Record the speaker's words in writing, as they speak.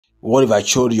What if I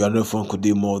showed you another phone could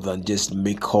do more than just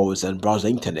make calls and browse the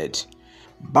internet?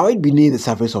 Buried beneath the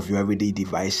surface of your everyday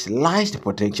device lies the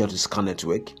potential to scan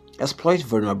network, exploit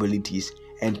vulnerabilities,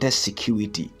 and test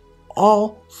security,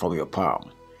 all from your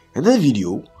palm. In this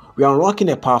video, we are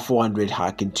unlocking a powerful Android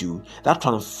hacking tool that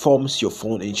transforms your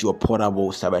phone into a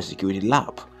portable cybersecurity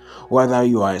lab. Whether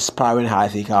you are an aspiring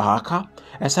high-ethical hacker,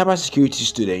 a cybersecurity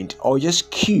student, or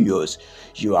just curious,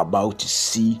 you are about to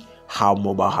see how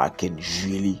mobile hacking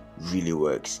really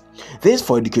works. This is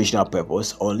for educational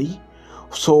purpose only.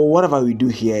 So whatever we do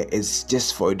here is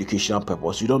just for educational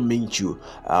purpose. We don't mean to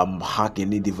hack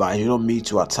any device. We don't mean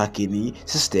to attack any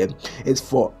system. It's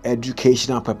for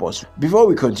educational purpose. Before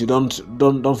we continue,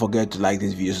 don't forget to like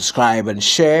this video, subscribe and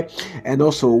share, and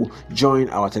also join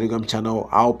our Telegram channel.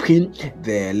 I'll pin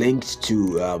the link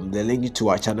to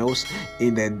our channels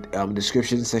in the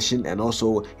description section and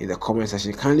also in the comment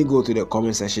section. Kindly go to the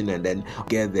comment section and then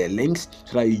get the links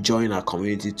so that you join our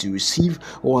community to receive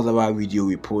whatever video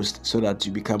we post, so that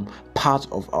you become part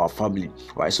of our family.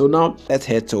 Right, so now let's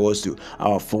head towards to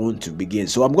our phone to begin.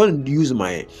 So I'm going to use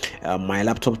my my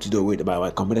laptop to do it, my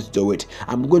computer to do it.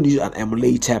 I'm going to use an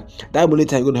emulator. That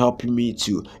emulator is going to help me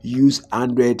to use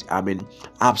Android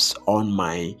apps on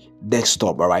my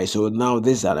desktop. All right, so now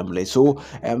this is an emulator. So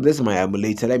this is my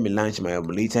emulator. Let me launch my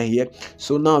emulator here.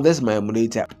 So now this is my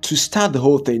emulator. To start the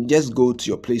whole thing, just go to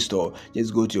your Play Store.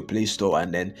 Just go to your Play Store,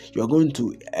 and then you're going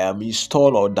to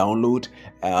install or download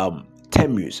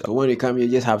Termux. So when you come here,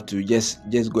 just have to just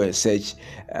go and search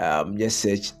just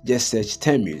search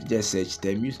Termux. Just search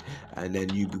Termux, and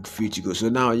then you'll be free to go. So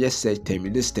now just search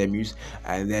Termux, this Termux,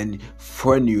 and then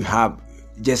when you have,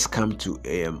 just come to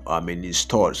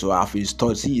install. So I've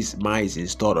installed. See, mine is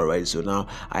installed already, so now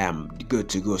I am good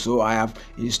to go. So I have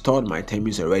installed my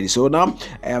Termux already. So now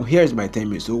here's my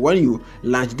Termux. So when you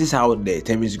launch, this is how the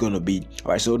Termux is going to be.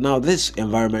 All right, so now this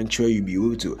environment where you'll be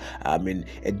able to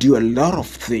do a lot of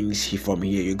things from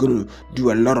here. You're going to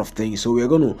do a lot of things. So we're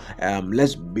going to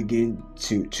let's begin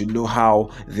to know how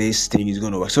this thing is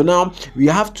going to work. So now we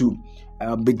have to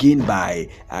begin by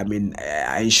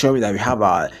ensuring that we have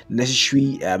our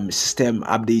necessary system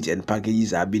updates and packages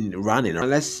have been running. Now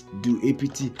let's do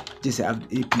apt, just have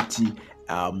apt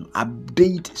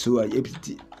update. So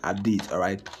apt update. All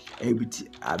right, apt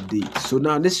update. So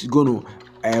now this is going to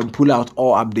pull out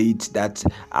all updates that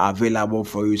are available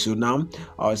for you. So now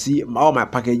see, all my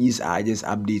packages are just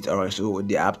update. All right, so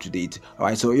they're up to date. All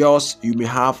right, so yours, you may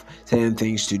have certain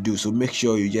things to do, so make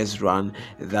sure you just run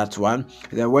that one.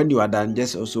 Then when you are done,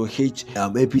 just also hit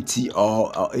apt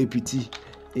or apt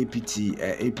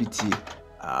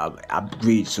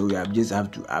upgrade. So you just have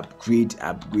to upgrade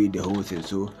the whole thing.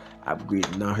 So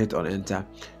upgrade, now hit on enter.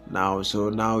 Now so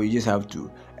now you just have to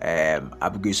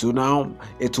upgrade. So now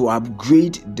it will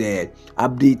upgrade the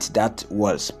update that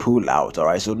was pulled out. All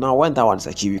right, so now when that one's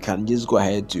achieved, you can just go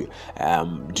ahead to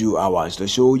do our install.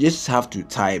 So you just have to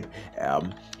type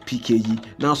pkg.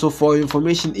 Now, so for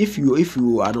information, if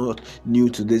you are not new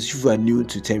to this, if you are new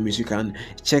to Termux, you can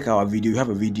check our video. We have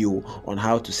a video on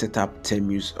how to set up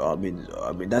Termux. I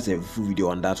mean that's a full video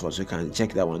on that one, so you can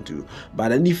check that one too. But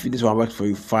then if this one works for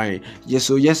you, fine. Just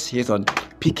hit on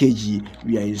pkg.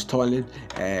 We are installing.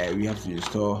 We have to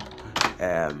install. We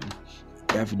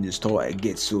have to install a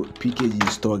git. So pkg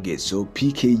install git. So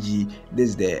pkg.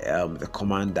 This is the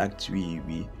command that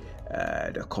we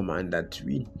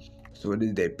so this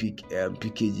is the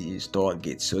pkg install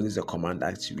git. So this is a command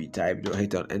that we type. You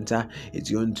hit on enter, it's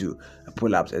going to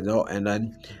pull up, and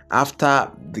then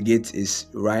after the git is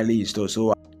rightly installed. So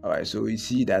all right, so we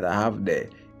see that I have the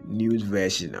newest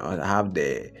version, or I have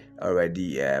the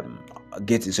already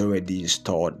git is already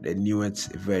installed. The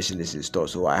newest version is installed,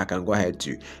 so I can go ahead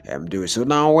to do it. So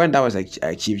now when that was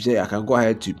achieved, I can go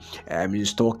ahead to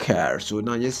install care. So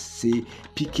now just say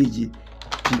pkg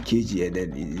and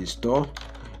then install,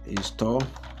 and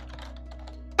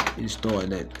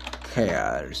then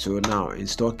care. So now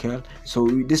install care. So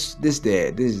this is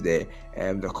the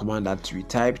command that we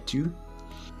type to.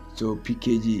 So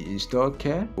pkg install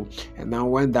care, and now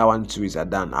when that one too is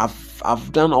done,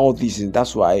 I've done all these, and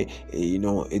that's why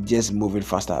it's just moving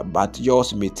faster. But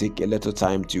yours may take a little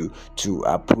time to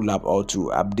pull up or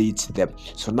to update them.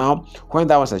 So now when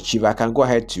that was achieved, I can go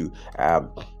ahead to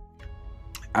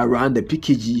around the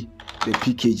pkg.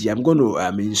 I'm going to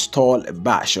install a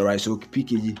bash. All right, so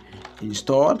pkg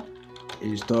install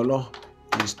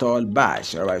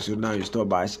bash. All right, so now install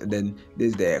bash, and then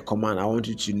this is the command. I want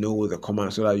you to know the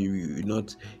command so that you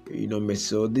not miss.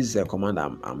 So this is the command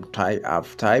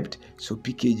I've typed. So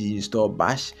pkg install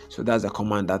bash. So that's the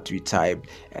command that we typed,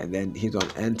 and then hit on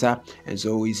enter. And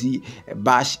so we see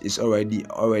bash is already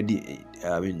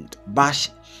Bash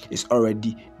is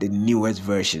already the newest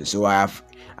version, so I've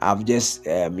just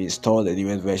installed the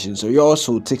newest version. So you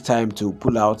also take time to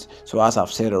pull out, so as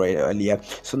I've said already earlier.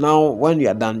 So now when you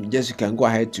are done, you can go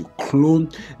ahead to clone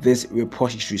this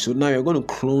repository. So now you're going to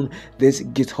clone this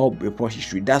GitHub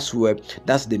repository. That's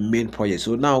the main project.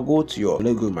 So now go to your,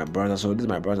 let's go to my browser. So this is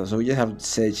my browser. So you just have to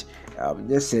search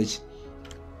just search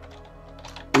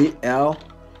AL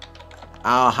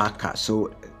hacker.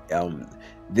 So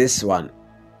this one,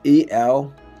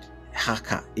 AL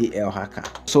hacker.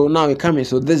 So now you come in.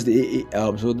 So this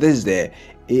is the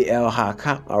AL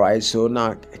hacker. All right, so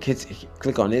now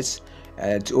click on it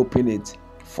to open it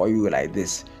for you like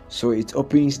this. So it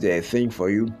opens the thing for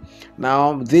you.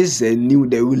 Now this is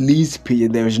the release page.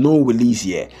 There is no release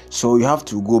here, so you have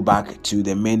to go back to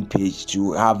the main page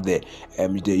to have the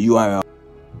URL.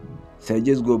 So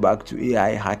just go back to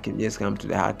AI hacking. Just come to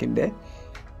the hacking there.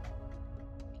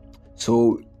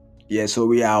 So yeah, so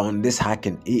we are on this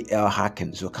hacking, AL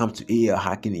hacking. So come to AL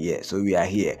hacking here. So we are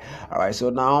here. All right, so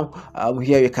now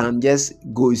here you can just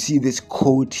go see this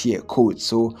code here,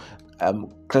 so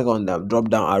click on the drop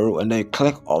down arrow and then you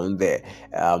click on the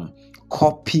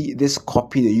copy the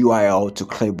URL to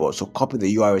clipboard. So copy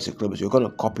the URL to clipboard. So you're going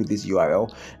to copy this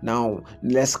URL. Now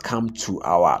let's come to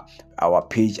our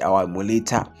page, our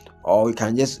emulator, or you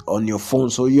can just on your phone.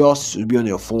 So yours should be on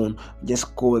your phone.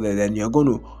 Just go there, then you're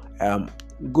going to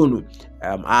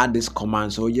add this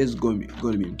command. So just going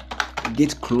to be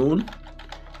git clone,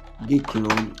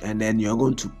 and then you're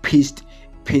going to paste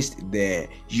the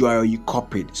URL you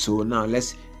copied. So now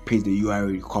let's paste the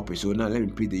URL you copied. So now let me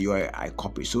paste the URL I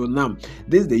copied. So now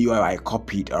this is the URL I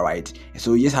copied. All right,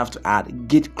 so you just have to add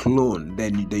git clone,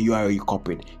 then the URL you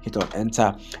copied, hit on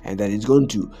enter, and then it's going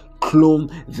to clone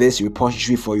this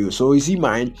repository for you. So you see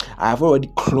mine, I have already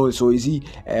cloned. So you see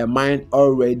mine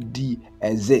already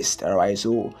exists. All right,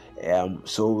 so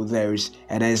there is,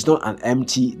 and it's not an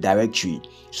empty directory,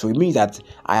 so it means that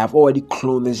I have already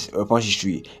cloned this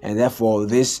repository, and therefore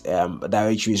this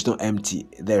directory is not empty.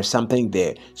 There's something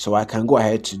there, so I can go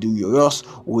ahead to do yours.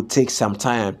 Will take some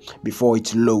time before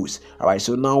it loads. All right,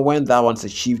 so now when that one's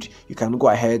achieved, you can go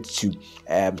ahead to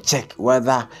check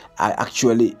whether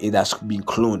actually it has been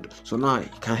cloned. So now you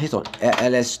can hit on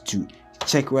ls to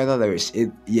check whether there is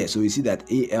it. Yeah, so you see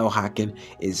that AL hacking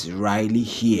is right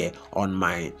here on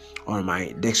my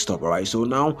desktop. All right, so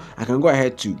now I can go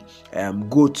ahead to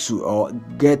go to or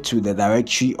get to the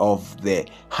directory of the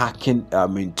hacking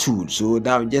tool. So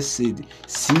now just say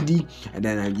cd, and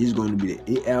then I'm just going to be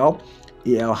the AL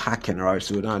hacking. All right,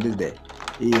 so now this is the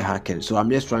AL hacking. So I'm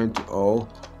just trying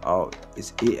to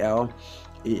it's AL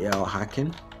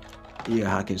hacking.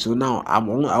 So now I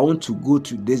want to go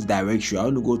to this directory.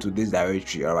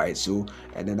 All right, so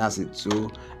and then that's it.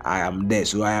 So I am there.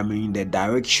 So I am in the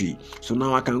directory. So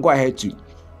now I can go ahead to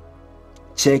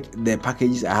check the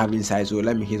packages I have inside. So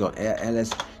let me hit on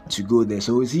ls to go there.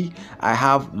 So you see I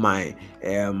have my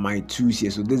tools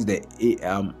here. So this is the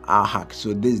hack.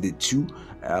 So this is the two.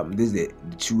 This is the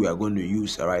two we are going to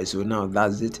use. All right, so now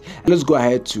that's it. Let's go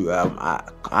ahead to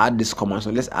add this command.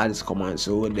 So let's add this command.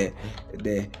 So the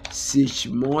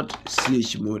chmod,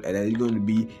 and then it's going to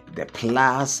be the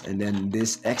plus, and then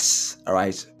this x. All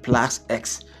right, plus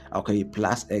x. Okay,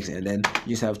 plus x, and then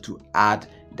you just have to add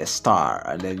the star,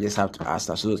 and then you just have to add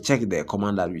star. So check the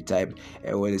command that we type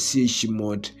with the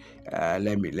chmod.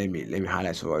 Let me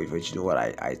highlight so if you know what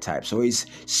I type. So it's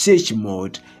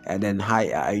chmod, and then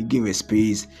I give a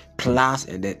space plus,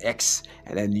 and then x,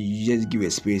 and then you just give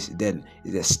a space, then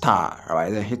it's a star. All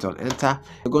right, then hit on enter.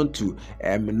 We're going to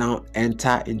now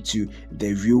enter into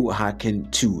the view hacking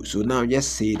tool. So now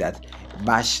just say that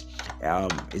bash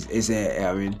is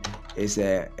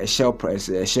a shell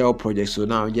project. So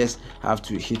now you just have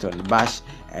to hit on the bash,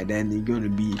 and then you're going to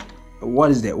be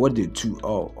what the two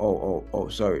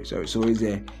sorry. So it's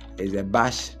a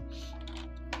bash.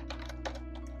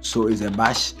 So it's a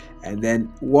bash, and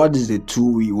then what is the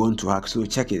tool we want to hack? So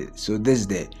check it. So this is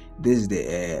the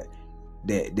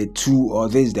tool, or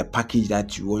this is the package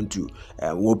that you want to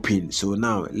open. So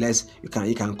now you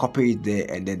can copy it there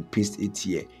and then paste it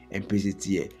here and paste it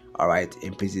here. All right,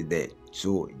 and paste it there.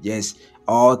 So yes,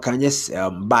 or you can just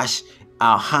bash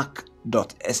our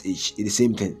hack.sh. It's the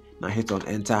same thing. Now hit on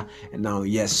enter, and now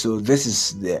yes, so this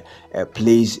is the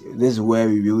place. This is where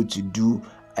we will be able to do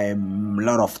a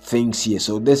lot of things here.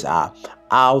 So these are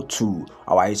how to.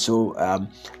 All right, so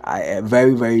a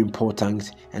very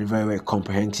important and very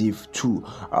comprehensive tool.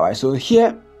 All right, so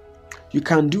here you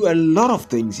can do a lot of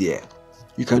things here.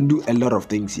 You can do a lot of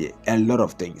things here, a lot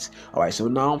of things. All right, so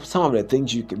now some of the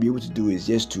things you can be able to do is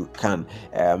just to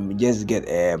just get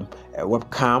a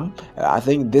webcam. I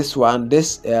think this one,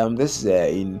 this is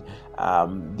in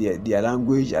their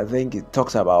language. I think it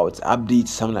talks about updates,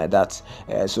 something like that.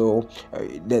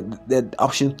 The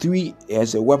option 3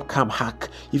 is a webcam hack.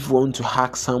 If you want to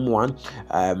hack someone,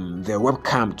 the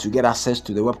webcam, to get access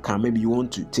to the webcam, maybe you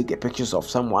want to take a pictures of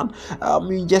someone,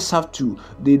 you just have to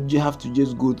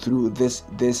just go through this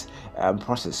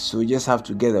process. So you just have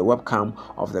to get a webcam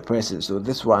of the person. So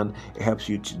this one, it helps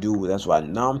you to do that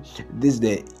one. Now this is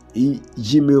the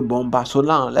Gmail bomber. So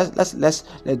now let's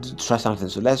try something.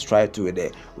 So let's try it with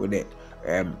the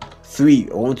 3.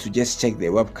 I want to just check the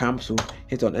webcam, so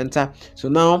hit on enter. So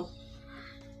now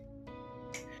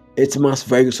it must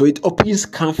very, so it opens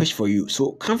Canfish for you.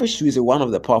 So Canfish 2 is one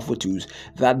of the powerful tools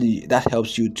that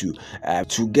helps you to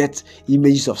get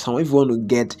images of someone. If you want to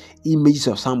get images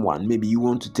of someone, maybe you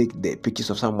want to take the pictures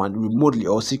of someone remotely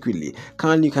or secretly,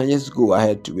 you can just go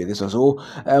ahead with this one. So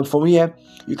from here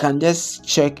you can just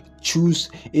choose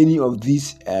any of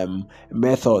these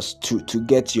methods to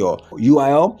get your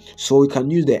URL. So you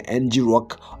can use the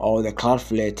ngrok or the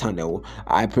Cloudflare tunnel.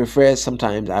 I prefer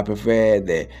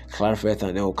the Cloudflare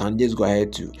tunnel. You can just go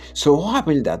ahead to. So what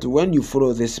happens is that when you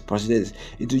follow this process,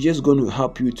 it will just going to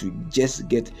help you to just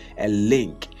get a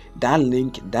link. That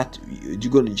link that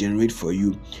you're going to generate for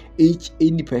you,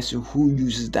 any person who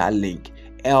uses that link,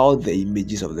 all the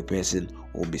images of the person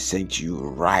will be sent to you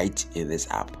right in this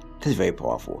app. That's very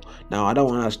powerful. Now I don't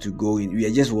want us to go in.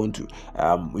 We just want to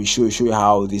show you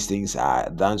how these things are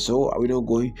done. So we're not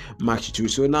going much to.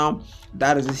 So now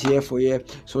that is here for you.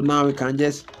 So now we can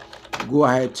just go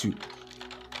ahead to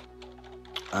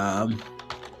all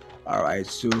right.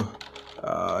 So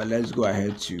let's go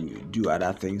ahead to do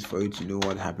other things for you to know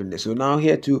what happened there. So now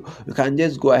here too, you can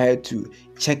just go ahead to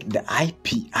check the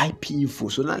IP info.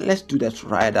 So now let's do that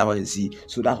right now and see.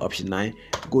 So that's option 9.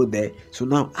 Go there. So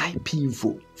now IP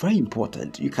info, very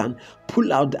important. You can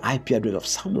pull out the IP address of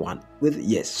someone with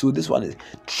yes. So this one is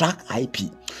track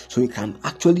IP. So you can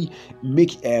actually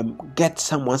make get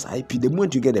someone's IP. The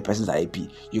moment you get the person's IP,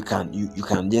 you can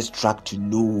just track to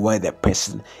know where the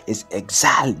person is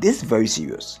exactly. This is very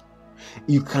serious.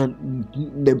 You can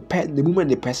the moment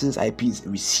the person's IP is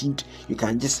received, you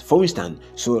can just, for instance,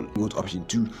 so go to option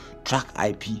 2, track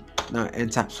IP. Now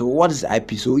enter. So what is the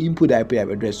IP? So input the IP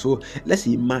address. So let's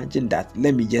imagine that,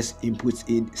 let me just input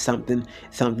in something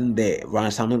there,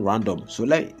 something random. So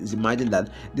let's imagine that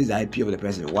this is the IP of the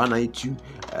person 192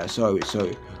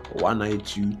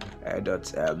 192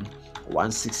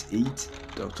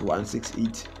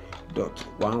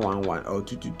 168.168.111 or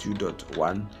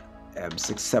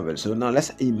 222.167. So now let's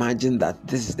imagine that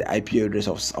this is the IP address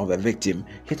of a victim.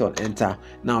 Hit on enter.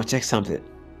 Now check something.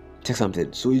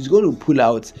 So it's going to pull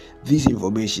out this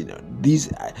information.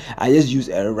 I just use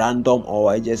a random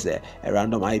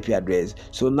random IP address.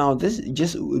 So now this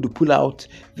just to pull out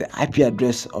the IP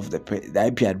address of the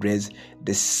IP address,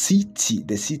 the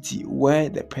city where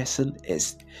the person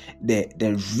is, the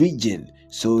region.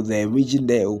 So the region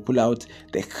there will pull out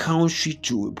the country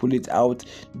to pull it out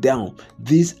down.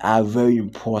 These are very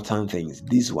important things.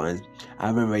 These ones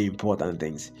are very, very important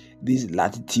things. This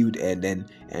latitude and then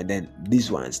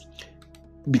these ones.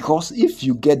 Because if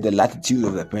you get the latitude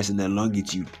of the person and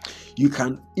longitude, you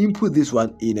can input this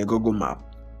one in a Google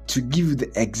map to give you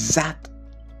the exact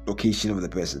location of the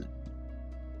person.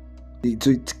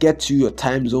 To get to your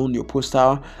time zone, your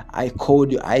postal,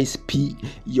 code, your ISP,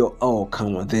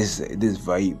 this is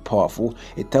very powerful.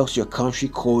 It tells your country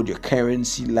code, your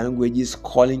currency, languages,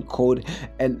 calling code,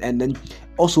 and then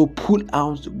also pull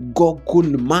out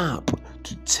Google Map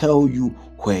to tell you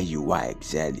where you are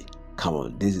exactly. Come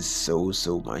on, this is so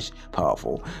much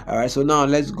powerful. All right, so now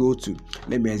let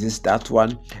me exit that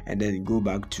one and then go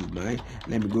back to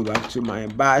my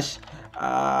bash.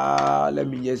 I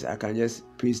can just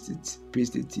paste it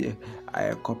here.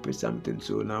 I copy something,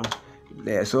 so now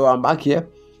there. So I'm back here.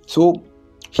 So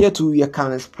here too, you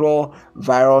can explore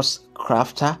virus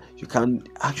crafter. You can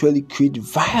actually create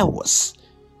virus.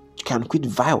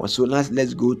 So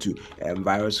let's go to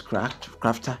virus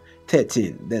crafter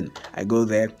 13. Then I go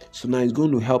there. So now it's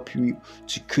going to help you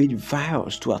to create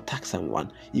virus to attack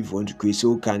someone if you want to create.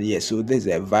 So there's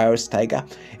a virus tiger.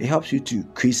 It helps you to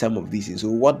create some of these things. So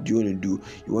what do you want to do?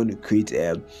 You want to create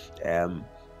a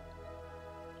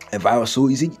virus. So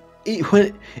you see,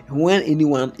 when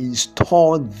anyone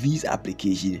install these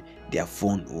applications, their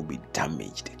phone will be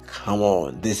damaged. Come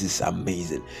on, this is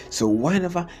amazing. So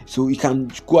whenever, so you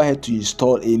can go ahead to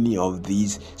install any of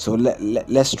these. So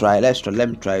let's try let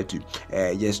me try to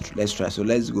just let's try. So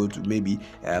let's go to maybe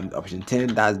option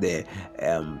 10. That's the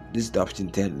this is the option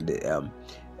 10. The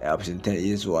option 10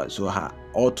 is what, so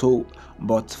auto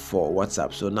bot for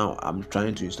WhatsApp. So now I'm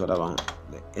trying to install that one.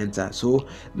 Enter. So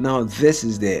now this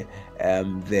is the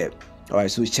all right,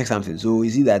 so check something. So you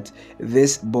see that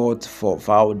this bot for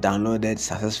file downloaded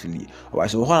successfully. All right,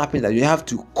 so what happens that you have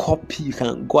to copy. You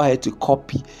can go ahead to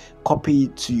copy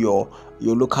it to your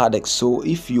local desk. So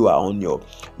if you are on your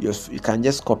you can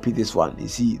just copy this one. You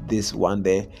see this one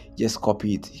there, just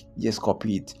copy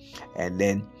it, and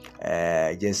then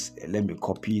just let me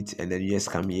copy it, and then you just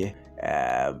come here,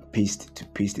 paste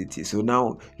it. So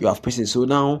now you have pasted. So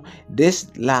now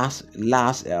this last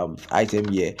item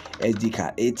here, SD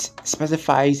card, it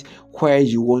specifies where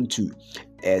you want to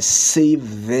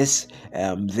save this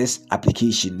this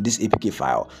application, this APK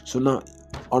file. So now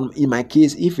in my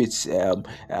case, if it's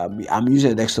I'm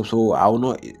using a desktop, so I will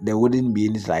not, there wouldn't be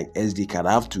any like SD card.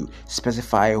 I have to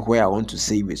specify where I want to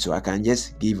save it, so I can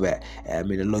just give a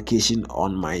location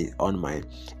on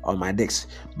my desk.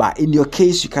 But in your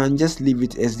case, you can just leave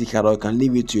it SD card, or you can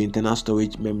leave it to internal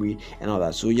storage memory and all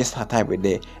that. So just type it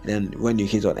there, and then when you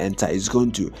hit on enter, it's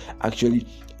going to actually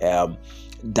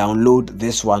download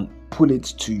this one, pull it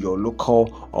to your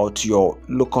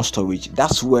local storage.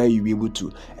 That's where you'll be able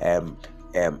to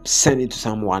send it to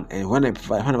someone, and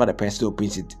whenever the person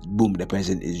opens it, boom, the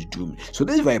person is doomed. So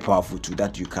this is very powerful too,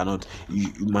 that you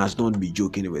must not be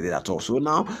joking with it at all. So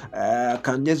now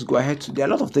can just go ahead to, there are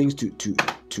a lot of things to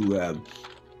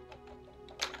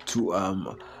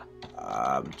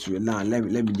now let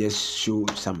me just show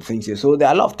some things here. So there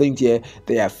are a lot of things here.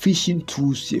 There are phishing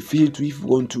tools here. Phishing tools, if you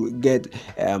want to get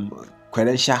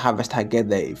credential harvester, get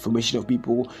the information of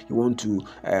people, you want to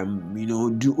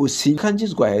do OC, you can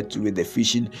just go ahead with the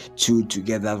phishing tool to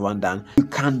get that one done. You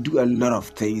can do a lot of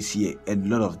things here.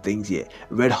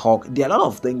 Red Hawk, there are a lot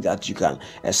of things that you can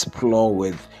explore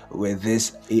with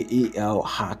this AAL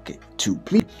hack tool.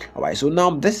 Please, all right, so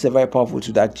now this is a very powerful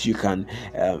tool that you can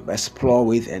explore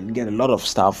with and get a lot of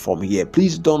stuff from here.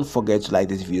 Please don't forget to like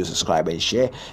this video, subscribe and share.